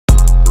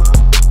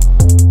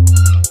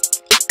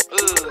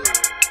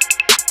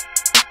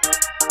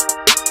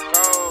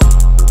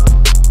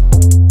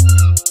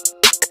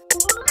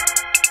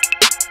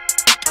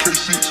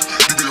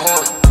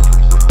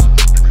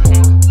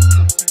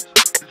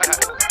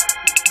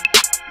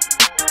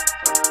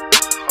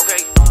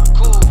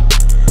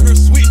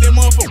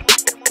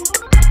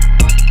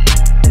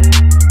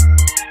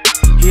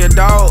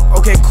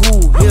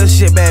Here's a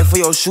shit bag for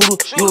your shooter.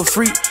 You a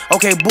freak?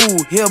 Okay,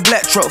 boo. Here a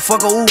black truck, fuck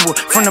a Uber.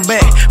 From the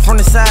back,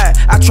 from the side,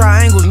 I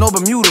triangles, no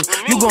Bermuda.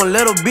 You gon'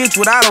 let a bitch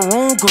without a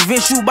room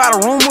convince you by the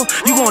rumor?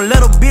 You gon'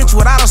 let a bitch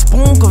without a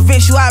spoon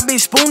convince you I been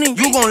spooning?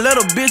 You gon' let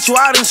a bitch who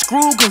I done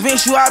screwed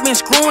convince you I been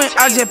screwing?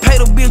 I just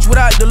paid a bitch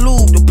without the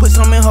lube to put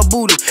some in her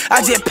booty.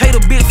 I just paid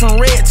a bitch from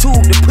Red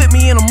Tube to put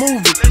me in a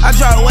movie. I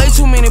drop way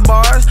too many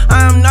bars,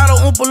 I am not a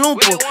Oompa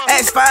Loompa.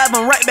 Ask 5,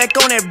 I'm right back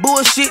on that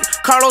bullshit.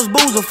 Carlos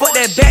Boozer, fuck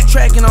that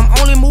backtracking, I'm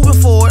only moving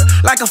forward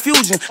like a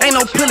fusion. Ain't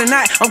no pulling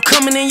out, I'm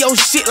coming in your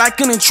shit like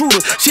an intruder.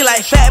 Shit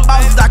like fat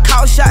bosses, I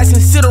call shots and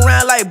sit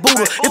around like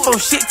Buddha. If I'm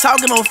shit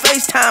talking on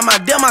FaceTime,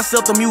 I dare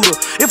myself to mute her.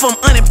 If I'm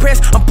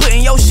unimpressed, I'm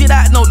putting your shit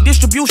out, no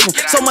distribution.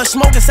 So much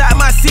smoke inside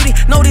my city,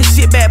 know this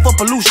shit bad for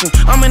pollution.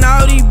 I'm in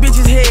all these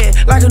bitches'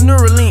 head like a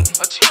Neuralink.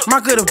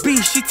 My good of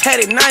beef, she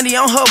tatted 90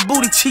 on her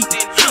booty cheek.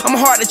 I'm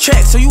hard to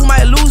track, so you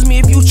might lose me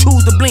if you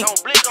choose to blink.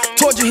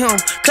 Torture him,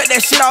 cut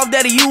that shit off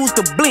that he used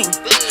to blink.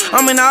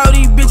 I'm in all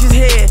these bitches'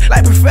 head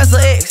like Professor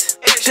X.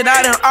 Shit,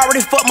 I done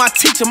already fucked my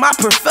teacher, my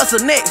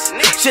professor next.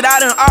 Shit, I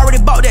done already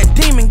bought that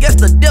demon, guess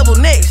the devil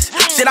next.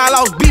 Shit, I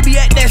lost BB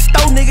at that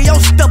store, nigga, your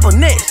stepper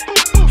next.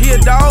 He a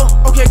dog?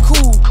 Okay,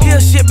 cool. Here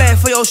a shit bag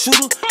for your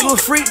shooter. You a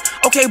freak?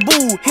 Okay,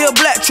 boo. Here a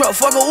black truck,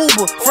 fuck a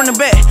Uber. From the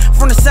back,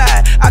 from the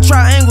side, I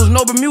triangles,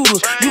 no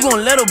Bermudas. You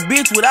gon' let a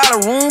bitch without a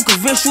room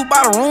convince you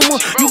by the rumor?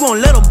 You gon'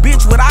 let a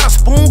bitch without a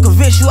spoon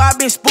convince you I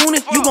been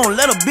spooning? You gon'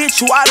 let a bitch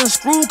who I done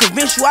screwed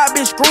convince you I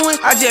been screwing?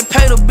 I just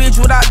paid a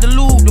bitch without the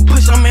lube to put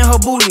some in her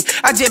booty.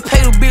 I just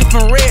paid a bitch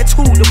from Red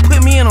Tube to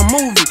put me in a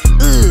movie.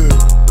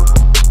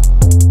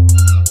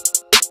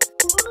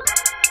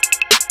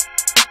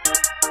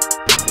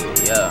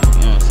 Yeah,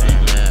 you know what I'm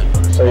saying,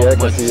 man. So yeah, whole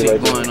bunch of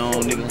shit going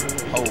on, nigga.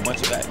 Whole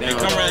bunch of goddamn.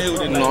 Come around here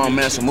with you know what I'm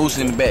saying, some moose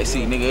in the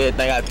backseat, nigga.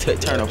 Everything I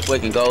turn a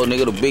fucking gold,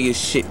 nigga. The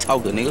biggest shit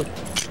talker, nigga.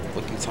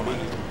 What you talking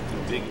about?